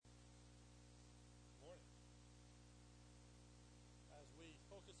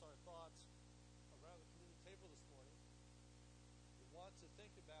want to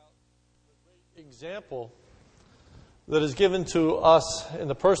think about the great example that is given to us in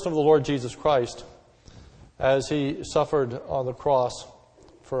the person of the Lord Jesus Christ as He suffered on the cross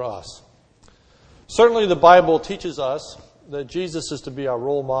for us. Certainly the Bible teaches us that Jesus is to be our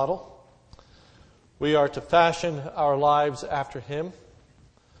role model. We are to fashion our lives after Him.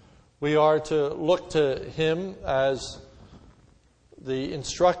 We are to look to Him as the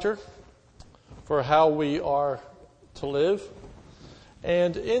instructor for how we are to live.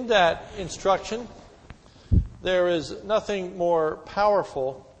 And in that instruction, there is nothing more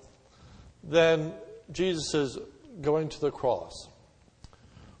powerful than Jesus' going to the cross.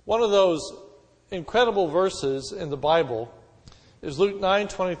 One of those incredible verses in the Bible is Luke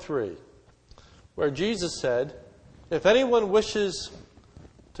 9:23, where Jesus said, "If anyone wishes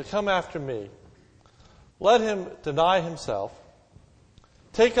to come after me, let him deny himself,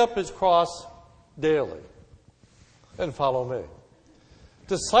 take up his cross daily, and follow me."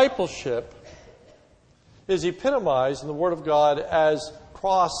 Discipleship is epitomized in the Word of God as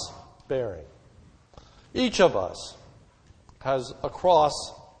cross-bearing. Each of us has a cross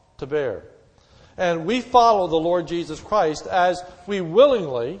to bear. And we follow the Lord Jesus Christ as we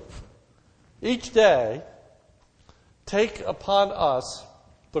willingly, each day, take upon us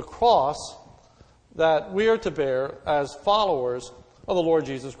the cross that we are to bear as followers of the Lord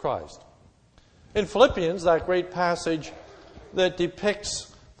Jesus Christ. In Philippians, that great passage that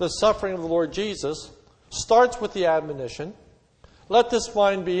depicts the suffering of the Lord Jesus starts with the admonition, "Let this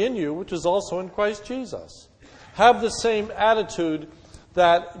mind be in you, which is also in Christ Jesus." Have the same attitude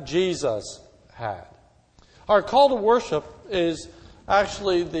that Jesus had. Our call to worship is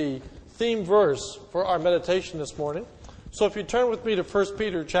actually the theme verse for our meditation this morning. So if you turn with me to 1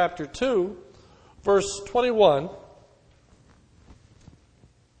 Peter chapter 2, verse 21,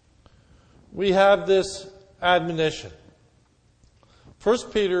 we have this admonition.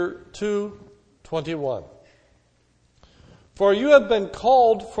 1 Peter 2:21. "For you have been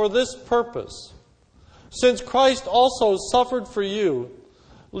called for this purpose, since Christ also suffered for you,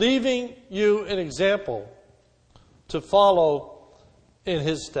 leaving you an example to follow in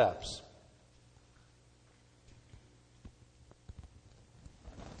His steps."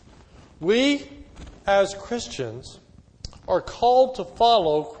 We, as Christians, are called to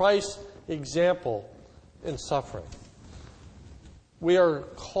follow Christ's example in suffering. We are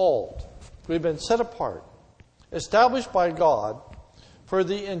called. We've been set apart, established by God for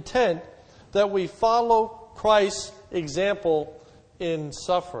the intent that we follow Christ's example in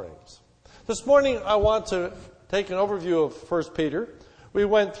sufferings. This morning I want to take an overview of 1 Peter. We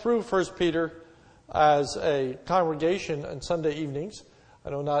went through 1 Peter as a congregation on Sunday evenings. I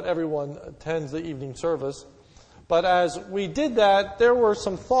know not everyone attends the evening service, but as we did that, there were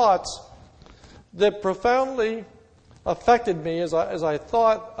some thoughts that profoundly affected me as I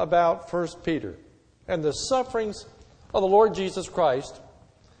thought about 1 Peter and the sufferings of the Lord Jesus Christ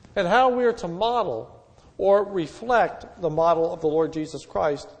and how we are to model or reflect the model of the Lord Jesus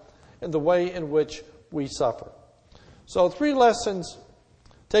Christ in the way in which we suffer. So 3 lessons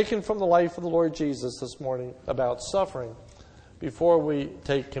taken from the life of the Lord Jesus this morning about suffering before we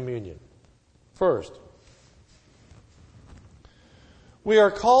take communion. First, we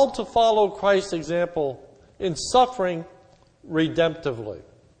are called to follow Christ's example in suffering redemptively.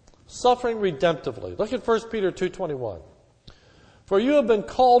 Suffering redemptively. Look at 1 Peter 2:21. "For you have been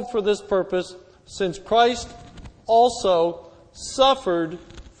called for this purpose, since Christ also suffered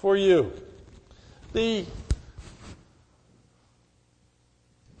for you." The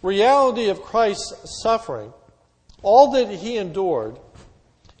reality of Christ's suffering, all that He endured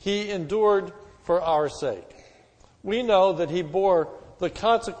for our sake. We know that He bore the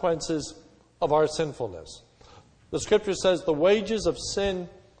consequences of our sinfulness. The Scripture says the wages of sin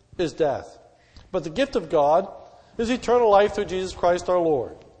is death, but the gift of God is eternal life through Jesus Christ our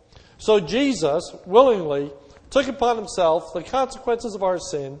Lord. So Jesus willingly took upon Himself the consequences of our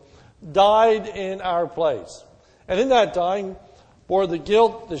sin, died in our place, and in that dying bore the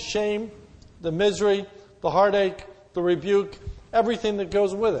guilt, the shame, the misery, the heartache, the rebuke, everything that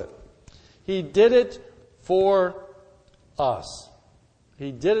goes with it. He did it for us.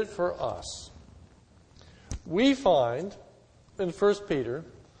 He did it for us. We find in 1 Peter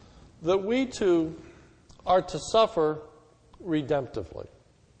that we too are to suffer redemptively.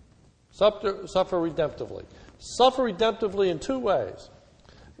 Suffer redemptively. Suffer redemptively in 2 ways.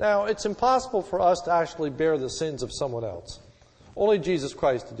 Now, it's impossible for us to actually bear the sins of someone else. Only Jesus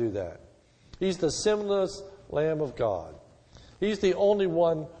Christ to do that. He's the sinless Lamb of God. He's the only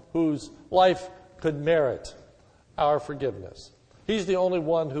one whose life could merit our forgiveness. He's the only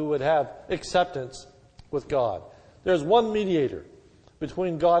one who would have acceptance with God. There's one mediator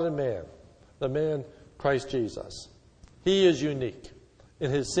between God and man, the man Christ Jesus. He is unique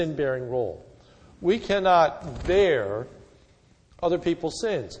in his sin-bearing role. We cannot bear other people's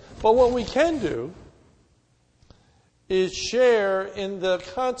sins. But what we can do is share in the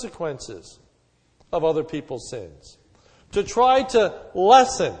consequences of other people's sins, to try to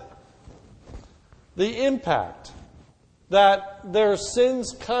lessen the impact that their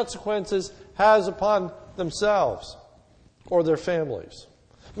sins' consequences has upon themselves or their families.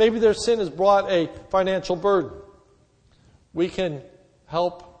 Maybe their sin has brought a financial burden. We can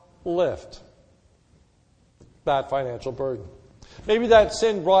help lift that financial burden. Maybe that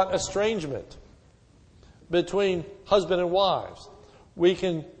sin brought estrangement between husband and wives. We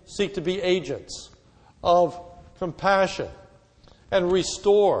can seek to be agents of compassion and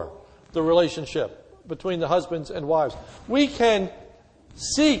restore the relationship between the husbands and wives. We can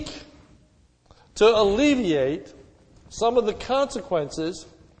seek to alleviate some of the consequences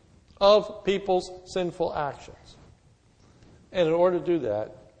of people's sinful actions. And in order to do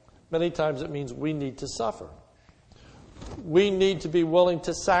that, many times it means we need to suffer. We need to be willing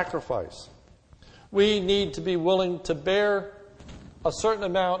to sacrifice. We need to be willing to bear a certain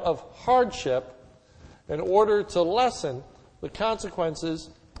amount of hardship in order to lessen the consequences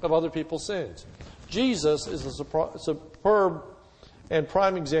of other people's sins. Jesus is a superb and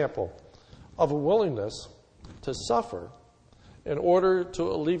prime example of a willingness to suffer in order to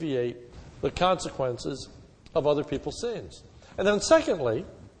alleviate the consequences of other people's sins. And then secondly,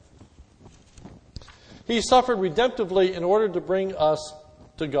 he suffered redemptively in order to bring us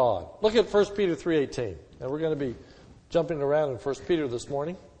to God. Look at 1 Peter 3:18. And we're going to be jumping around in 1 Peter this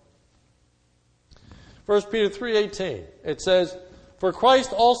morning. 1 Peter 3:18. It says, "For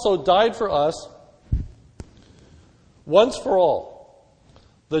Christ also died for us once for all,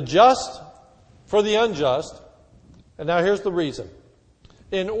 the just for the unjust." And now here's the reason.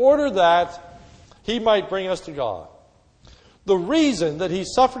 "In order that he might bring us to God." The reason that he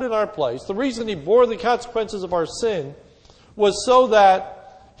suffered in our place, the reason he bore the consequences of our sin, was so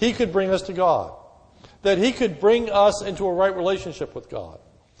that he could bring us to God. That he could bring us into a right relationship with God.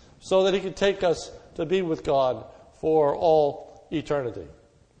 So that he could take us to be with God for all eternity.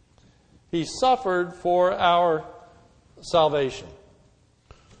 He suffered for our salvation.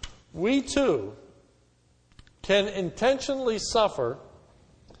 We too can intentionally suffer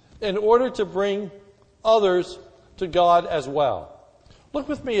in order to bring others to God as well. Look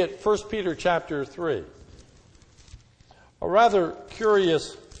with me at 1 Peter chapter 3. A rather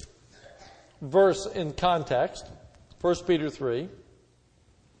curious verse in context. 1 Peter 3,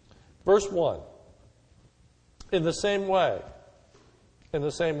 verse 1. In the same way. In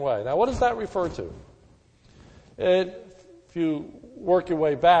the same way. Now, what does that refer to? If you work your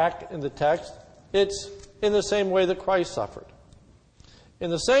way back in the text, it's in the same way that Christ suffered. In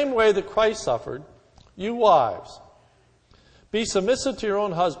the same way that Christ suffered, you wives, be submissive to your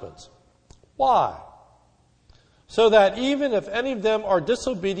own husbands. Why? So that even if any of them are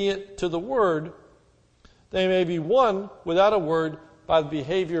disobedient to the word, they may be won without a word by the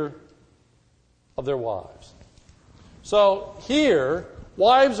behavior of their wives. So here,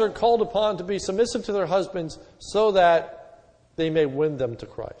 wives are called upon to be submissive to their husbands so that they may win them to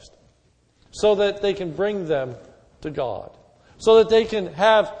Christ. So that they can bring them to God. So that they can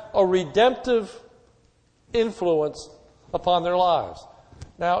have a redemptive influence upon their lives.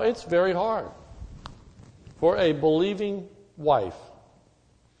 Now, it's very hard for a believing wife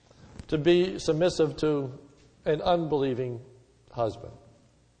to be submissive to an unbelieving husband.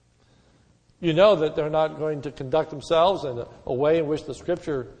 You know that they're not going to conduct themselves in a way in which the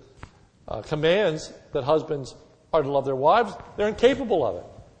Scripture commands that husbands are to love their wives. They're incapable of it.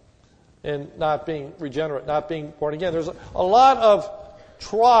 And not being regenerate, not being born again. There's a lot of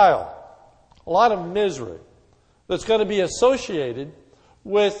trial, a lot of misery that's going to be associated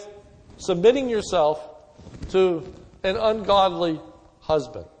with submitting yourself to an ungodly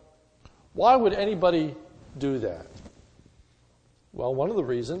husband. Why would anybody do that? Well, one of the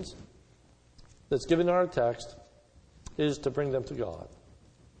reasons that's given in our text is to bring them to God.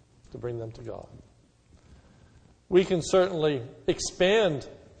 To bring them to God. We can certainly expand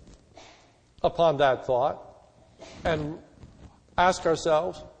upon that thought and ask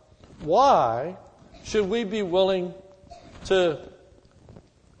ourselves, why should we be willing to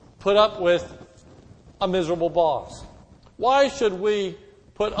put up with a miserable boss? Why should we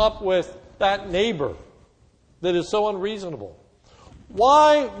put up with that neighbor that is so unreasonable?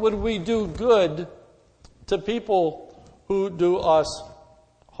 Why would we do good to people who do us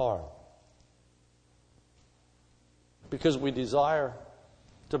harm? Because we desire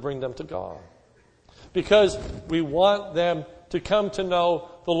to bring them to God. Because we want them to come to know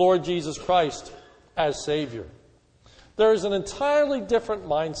the Lord Jesus Christ as Savior. There is an entirely different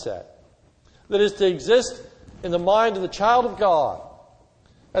mindset that is to exist in the mind of the child of God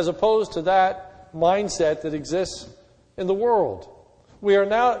as opposed to that mindset that exists in the world. We are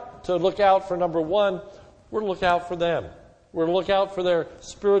now to look out for, number one, we're to look out for them. We're to look out for their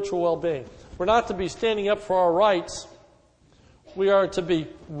spiritual well-being. We're not to be standing up for our rights. We are to be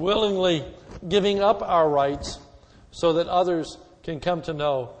willingly giving up our rights so that others can come to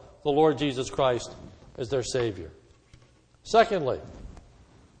know the Lord Jesus Christ as their Savior. Secondly,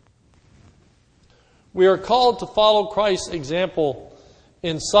 we are called to follow Christ's example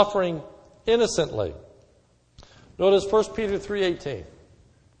in suffering innocently. Notice 1 Peter 3:18.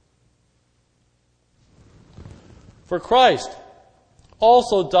 For Christ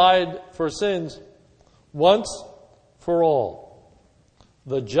also died for sins once for all,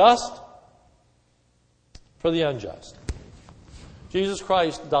 the just for the unjust. Jesus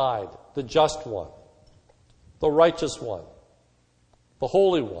Christ died, the just one, the righteous one, the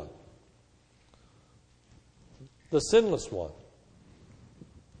holy one, the sinless one.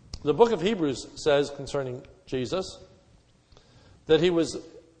 The book of Hebrews says concerning Jesus that he was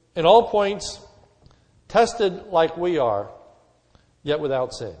in all points tested like we are, yet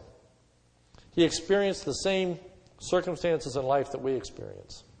without sin. He experienced the same circumstances in life that we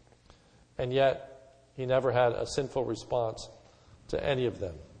experience, and yet he never had a sinful response to any of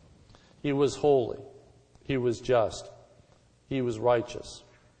them. He was holy. He was just. He was righteous.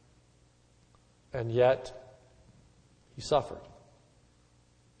 And yet he suffered,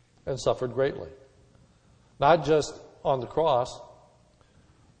 and suffered greatly. Not just on the cross,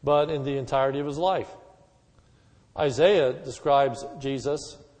 but in the entirety of his life. Isaiah describes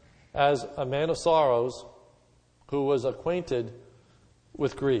Jesus as a man of sorrows who was acquainted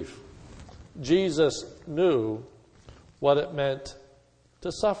with grief. Jesus knew what it meant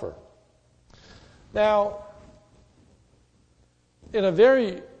to suffer. Now, in a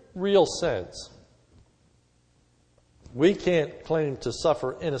very real sense, we can't claim to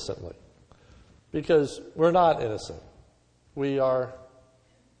suffer innocently because we're not innocent. We are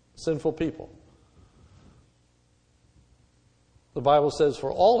sinful people. The Bible says,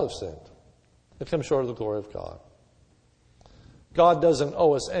 for all have sinned and come short of the glory of God. God doesn't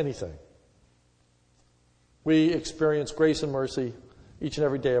owe us anything. We experience grace and mercy each and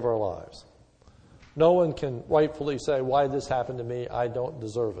every day of our lives. No one can rightfully say, why this happened to me? I don't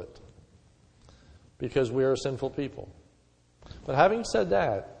deserve it. Because we are sinful people. But having said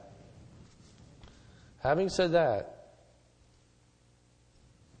that,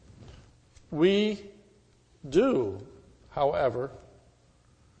 we do, however,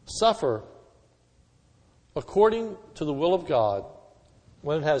 suffer according to the will of God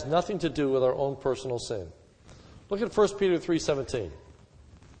when it has nothing to do with our own personal sin. Look at 1 Peter 3:17.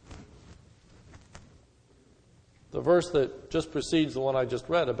 The verse that just precedes the one I just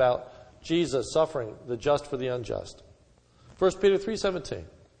read about Jesus suffering, the just for the unjust. 1 Peter 3:17.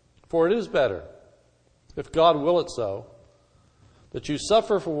 For it is better, if God will it so, that you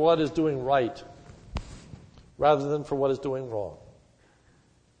suffer for what is doing right rather than for what is doing wrong.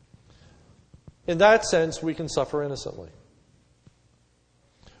 In that sense, we can suffer innocently.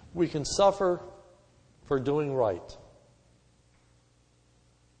 We can suffer for doing right.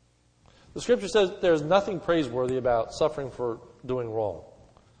 The Scripture says there's nothing praiseworthy about suffering for doing wrong.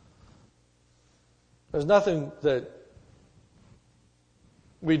 There's nothing that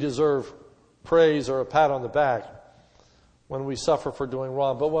we deserve praise or a pat on the back when we suffer for doing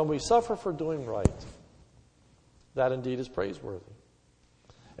wrong. But when we suffer for doing right, that indeed is praiseworthy.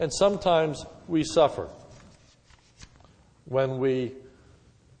 And sometimes we suffer when we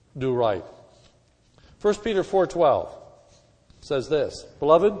do right. 1 Peter 4:12 says this,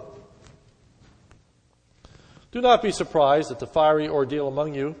 Beloved, do not be surprised at the fiery ordeal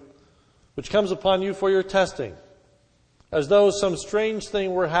among you, which comes upon you for your testing, as though some strange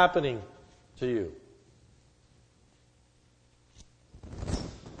thing were happening to you.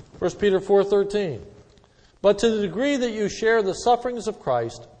 1 Peter 4:13. But to the degree that you share the sufferings of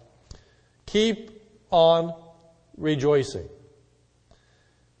Christ, keep on rejoicing.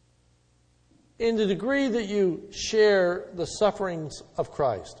 In the degree that you share the sufferings of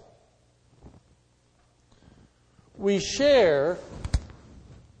Christ, we share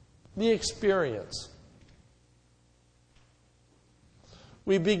the experience.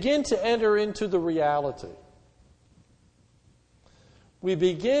 We begin to enter into the reality. We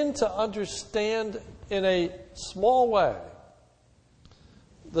begin to understand in a small way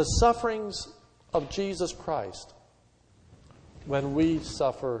the sufferings of Jesus Christ when we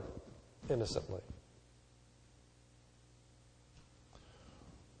suffer innocently.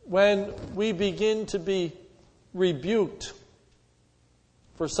 when we begin to be rebuked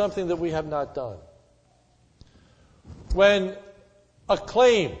for something that we have not done. When a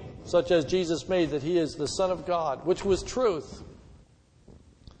claim, such as Jesus made that he is the Son of God, which was truth,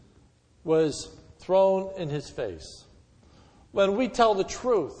 was thrown in his face. When we tell the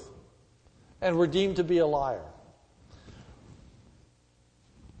truth and we're deemed to be a liar.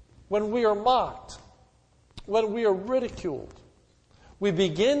 When we are mocked, when we are ridiculed, we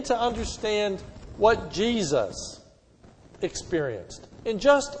begin to understand what Jesus experienced in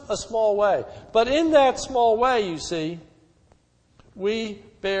just a small way. But in that small way, you see, we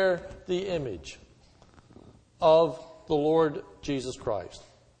bear the image of the Lord Jesus Christ.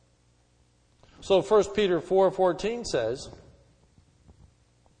 So 1 Peter 4:14 says,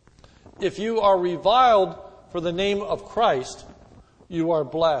 if you are reviled for the name of Christ, you are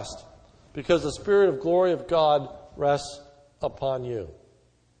blessed, because the Spirit of glory of God rests upon you.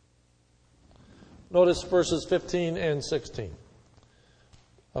 Notice verses 15 and 16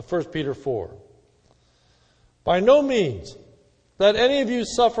 of 1 Peter 4. By no means let any of you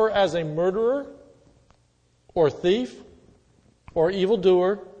suffer as a murderer, or thief, or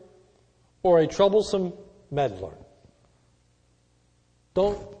evildoer, or a troublesome meddler.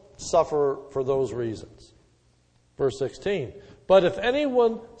 Don't suffer for those reasons. Verse 16. But if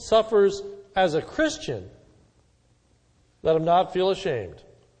anyone suffers as a Christian, let him not feel ashamed,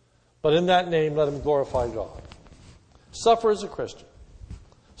 but in that name let him glorify God. Suffer as a Christian.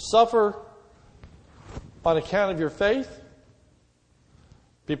 Suffer on account of your faith.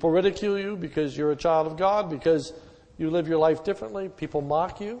 People ridicule you because you're a child of God, because you live your life differently. People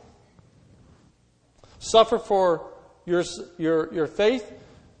mock you. Suffer for your faith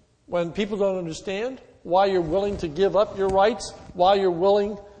when people don't understand why you're willing to give up your rights, why you're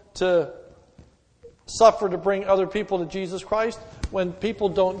willing to suffer to bring other people to Jesus Christ, when people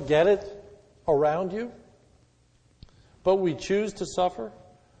don't get it around you. But we choose to suffer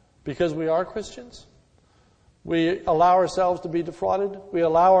because we are Christians. We allow ourselves to be defrauded. We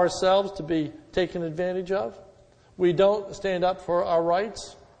allow ourselves to be taken advantage of. We don't stand up for our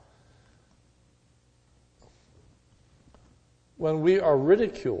rights. When we are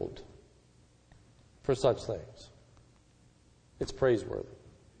ridiculed for such things, it's praiseworthy.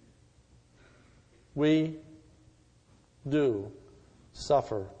 We do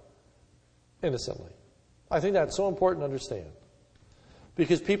suffer innocently. I think that's so important to understand,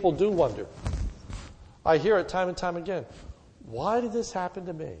 because people do wonder. I hear it time and time again. Why did this happen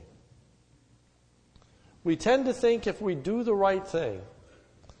to me? We tend to think if we do the right thing,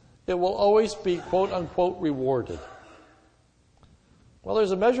 it will always be, quote unquote, rewarded. Well,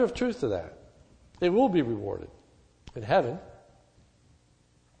 there's a measure of truth to that. It will be rewarded in heaven,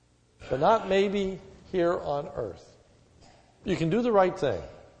 but not maybe here on earth. You can do the right thing,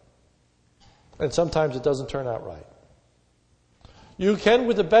 and sometimes it doesn't turn out right. You can,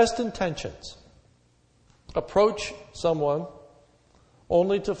 with the best intentions, approach someone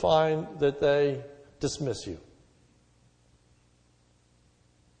only to find that they dismiss you.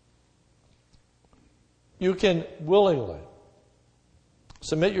 You can willingly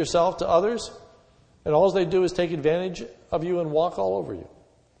submit yourself to others, and all they do is take advantage of you and walk all over you.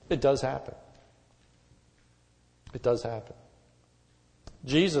 It does happen. It does happen.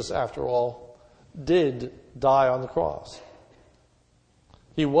 Jesus, after all, did die on the cross.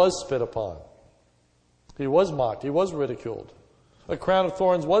 He was spit upon. He was mocked. He was ridiculed. A crown of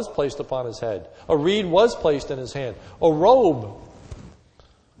thorns was placed upon his head. A reed was placed in his hand. A robe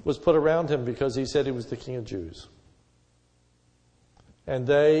was put around him because he said he was the King of Jews. And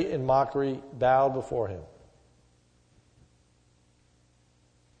they, in mockery, bowed before him.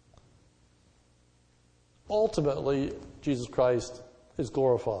 Ultimately, Jesus Christ is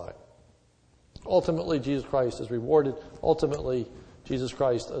glorified. Ultimately, Jesus Christ is rewarded. Ultimately, Jesus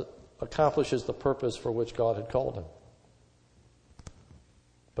Christ accomplishes the purpose for which God had called him.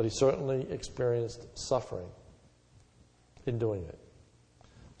 But he certainly experienced suffering in doing it.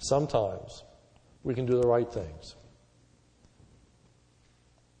 Sometimes we can do the right things,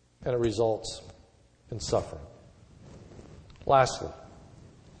 and it results in suffering. Lastly,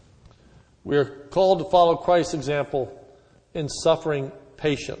 we are called to follow Christ's example in suffering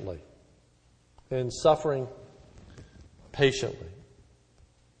patiently. In suffering patiently.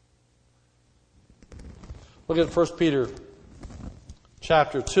 Look at 1 Peter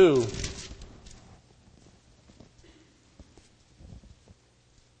chapter 2.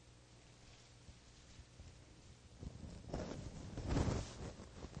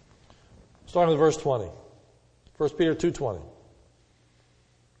 Starting with verse 20. 1 Peter 2:20.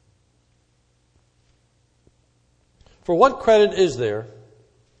 For what credit is there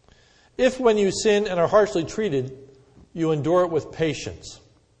If when you sin and are harshly treated, you endure it with patience.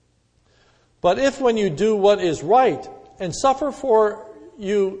 But if when you do what is right and suffer for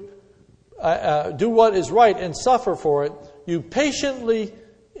you, do what is right and suffer for it, you patiently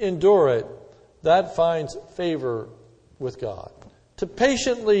endure it, that finds favor with God. To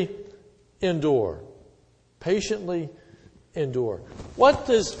patiently endure. Patiently endure. What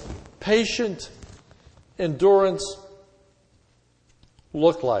does patient endurance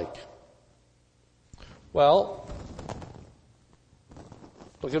look like? Well,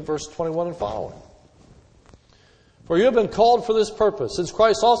 look at verse 21 and following. For you have been called for this purpose, since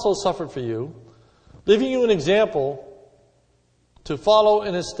Christ also suffered for you, leaving you an example to follow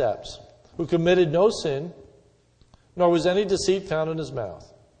in his steps, who committed no sin, nor was any deceit found in his mouth.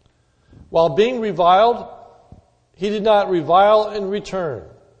 While being reviled, he did not revile in return.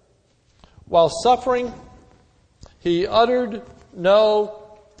 While suffering, he uttered no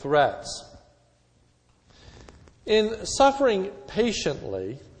threats. In suffering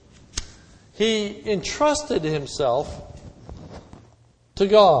patiently, he entrusted himself to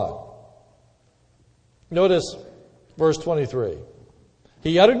God. Notice verse 23.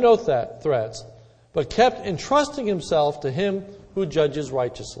 He uttered no threats, but kept entrusting himself to him who judges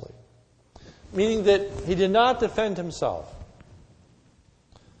righteously. Meaning that he did not defend himself,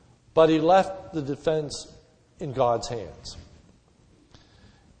 but he left the defense in God's hands.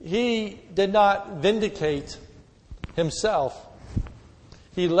 He did not vindicate himself.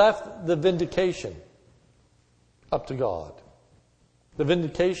 He left the vindication up to God. The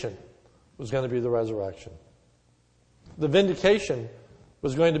vindication was going to be the resurrection. The vindication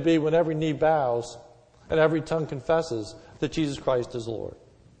was going to be when every knee bows and every tongue confesses that Jesus Christ is Lord.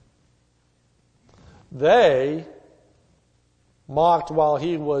 They mocked while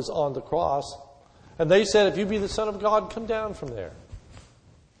he was on the cross, and they said, if you be the Son of God, come down from there.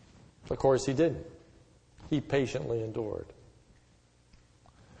 Of course, he didn't. He patiently endured.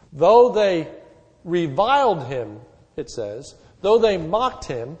 Though they reviled him, it says, though they mocked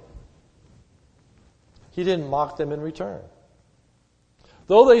him, he didn't mock them in return.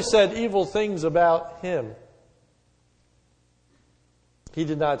 Though they said evil things about him, he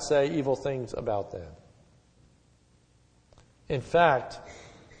did not say evil things about them. In fact,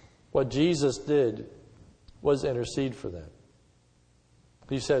 what Jesus did was intercede for them.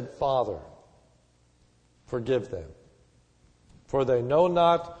 He said, Father, forgive them, for they know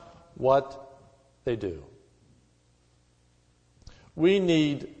not what they do. We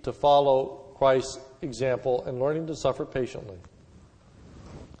need to follow Christ's example in learning to suffer patiently.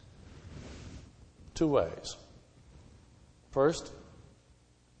 Two ways. First,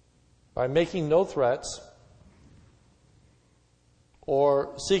 by making no threats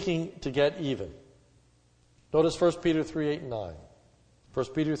or seeking to get even. Notice 1 Peter 3:8 and 9. 1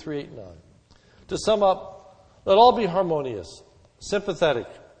 Peter 3:8 and 9. To sum up, let all be harmonious, sympathetic,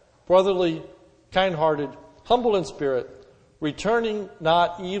 brotherly, kind-hearted, humble in spirit, returning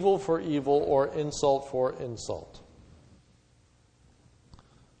not evil for evil or insult for insult.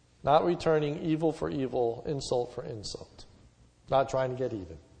 Not returning evil for evil, insult for insult. Not trying to get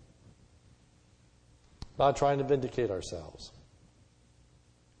even. Not trying to vindicate ourselves.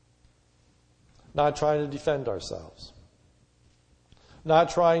 Not trying to defend ourselves. Not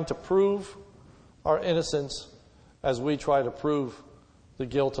trying to prove our innocence as we try to prove the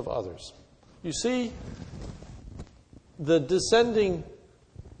guilt of others. You see, the descending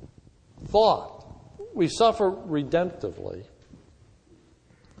thought, we suffer redemptively.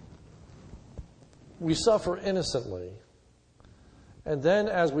 We suffer innocently. And then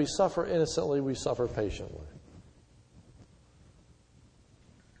as we suffer innocently, we suffer patiently.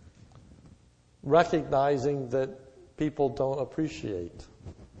 Recognizing that people don't appreciate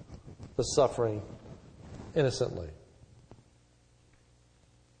the suffering innocently.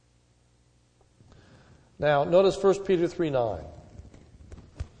 Now, notice 1 Peter 3:9.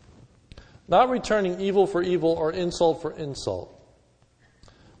 Not returning evil for evil or insult for insult,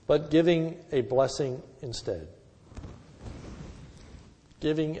 but giving a blessing instead.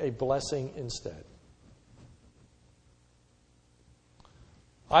 Giving a blessing instead.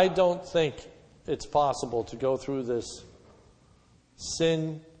 I don't think it's possible to go through this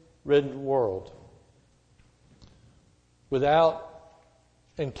sin-ridden world without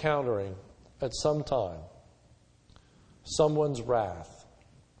encountering at some time someone's wrath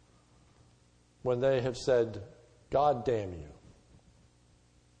when they have said, God damn you.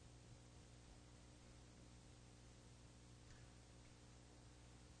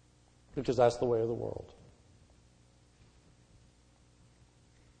 Because that's the way of the world.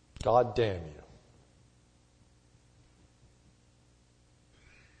 God damn you.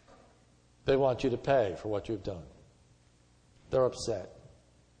 They want you to pay for what you've done. They're upset.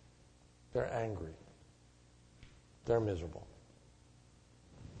 They're angry. They're miserable.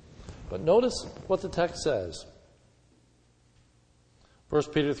 But notice what the text says. 1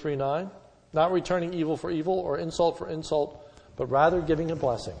 Peter 3:9, not returning evil for evil or insult for insult, but rather giving a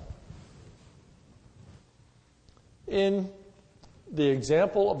blessing. In the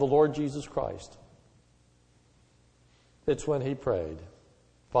example of the Lord Jesus Christ, it's when he prayed,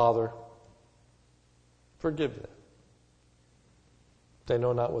 Father, forgive them. They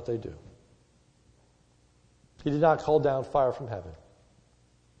know not what they do. He did not call down fire from heaven.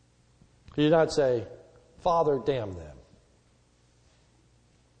 He did not say, Father, damn them.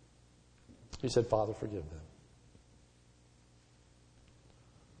 He said, Father, forgive them.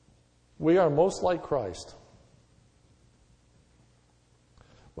 We are most like Christ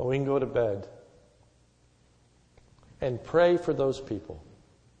when we can go to bed and pray for those people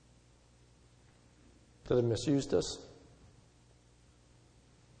that have misused us,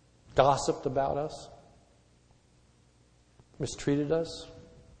 gossiped about us, mistreated us,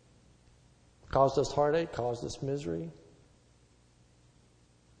 caused us heartache, caused us misery,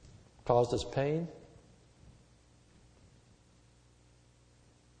 caused us pain.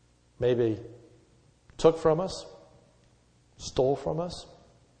 Maybe took from us, stole from us.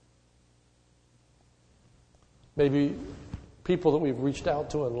 Maybe people that we've reached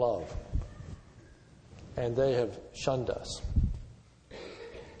out to in love and they have shunned us.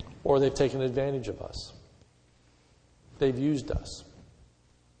 Or they've taken advantage of us. They've used us.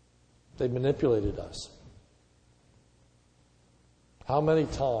 They've manipulated us. How many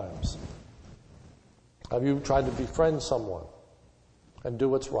times have you tried to befriend someone and do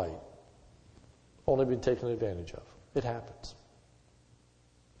what's right, only been taken advantage of? It happens.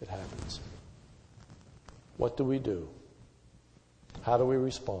 It happens. What do we do? How do we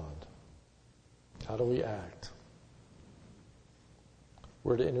respond? How do we act?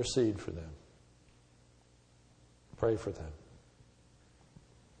 We're to intercede for them. Pray for them.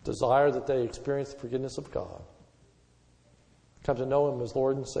 Desire that they experience the forgiveness of God. Come to know Him as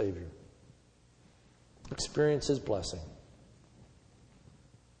Lord and Savior. Experience His blessing.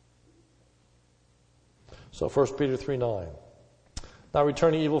 So 1 Peter 3:9. Not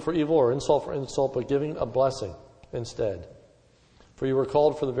returning evil for evil or insult for insult, but giving a blessing instead. For you were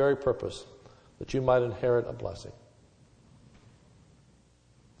called for the very purpose that you might inherit a blessing.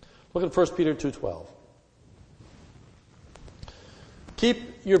 Look at 1 Peter 2:12.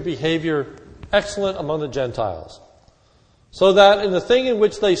 Keep your behavior excellent among the Gentiles, so that in the thing in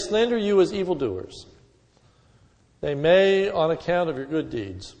which they slander you as evildoers, they may, on account of your good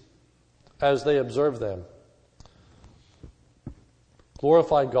deeds, as they observe them,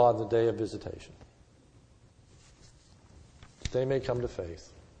 glorify God in the day of visitation. That they may come to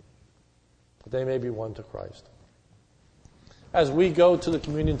faith. That they may be won to Christ. As we go to the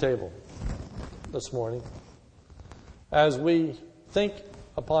communion table this morning, as we think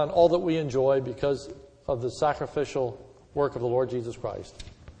upon all that we enjoy because of the sacrificial work of the Lord Jesus Christ,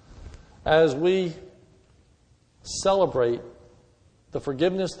 as we celebrate the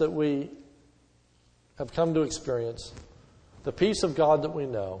forgiveness that we have come to experience, the peace of God that we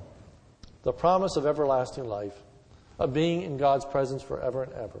know, the promise of everlasting life, of being in God's presence forever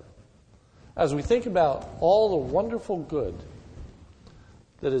and ever. As we think about all the wonderful good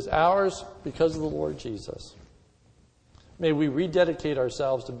that is ours because of the Lord Jesus, may we rededicate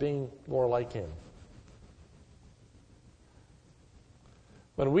ourselves to being more like Him.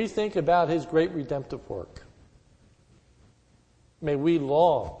 When we think about His great redemptive work, may we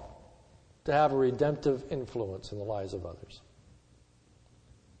long to have a redemptive influence in the lives of others.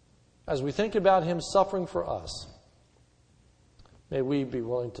 As we think about Him suffering for us, may we be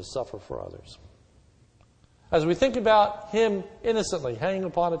willing to suffer for others. As we think about Him innocently hanging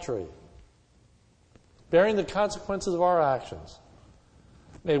upon a tree, bearing the consequences of our actions,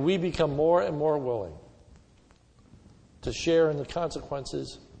 may we become more and more willing to share in the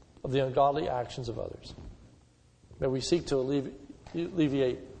consequences of the ungodly actions of others. May we seek to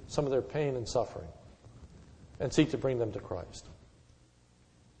alleviate some of their pain and suffering and seek to bring them to Christ.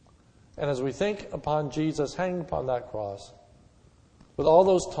 And as we think upon Jesus hanging upon that cross, with all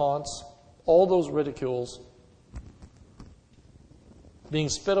those taunts, all those ridicules, being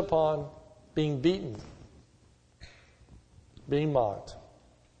spit upon, being beaten, being mocked,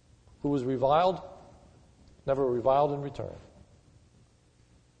 who was reviled, never reviled in return,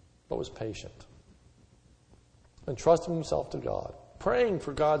 but was patient, entrusting himself to God, praying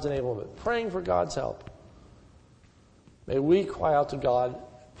for God's enablement, praying for God's help. May we cry out to God,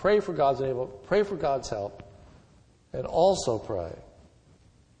 pray for God's enablement, pray for God's help, and also pray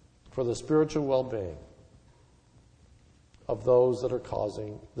for the spiritual well-being of those that are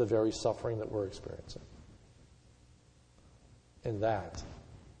causing the very suffering that we're experiencing. In that,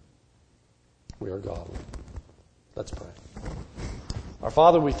 we are godly. Let's pray. Our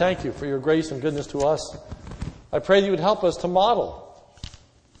Father, we thank you for your grace and goodness to us. I pray that you would help us to model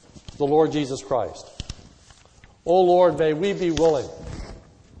the Lord Jesus Christ. O Lord, may we be willing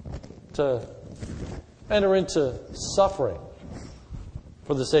to enter into suffering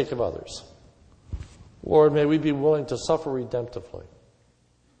for the sake of others. Lord, may we be willing to suffer redemptively,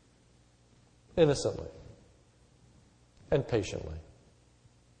 innocently, and patiently.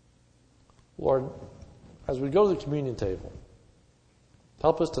 Lord, as we go to the communion table,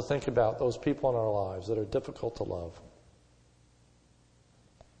 help us to think about those people in our lives that are difficult to love.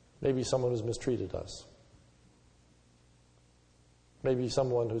 Maybe someone who's mistreated us. Maybe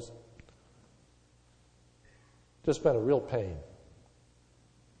someone who's just been a real pain.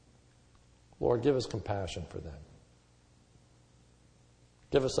 Lord, give us compassion for them.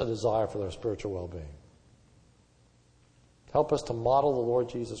 Give us a desire for their spiritual well-being. Help us to model the Lord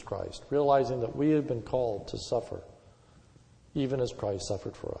Jesus Christ, realizing that we have been called to suffer, even as Christ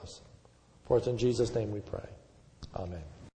suffered for us. For it's in Jesus' name we pray. Amen.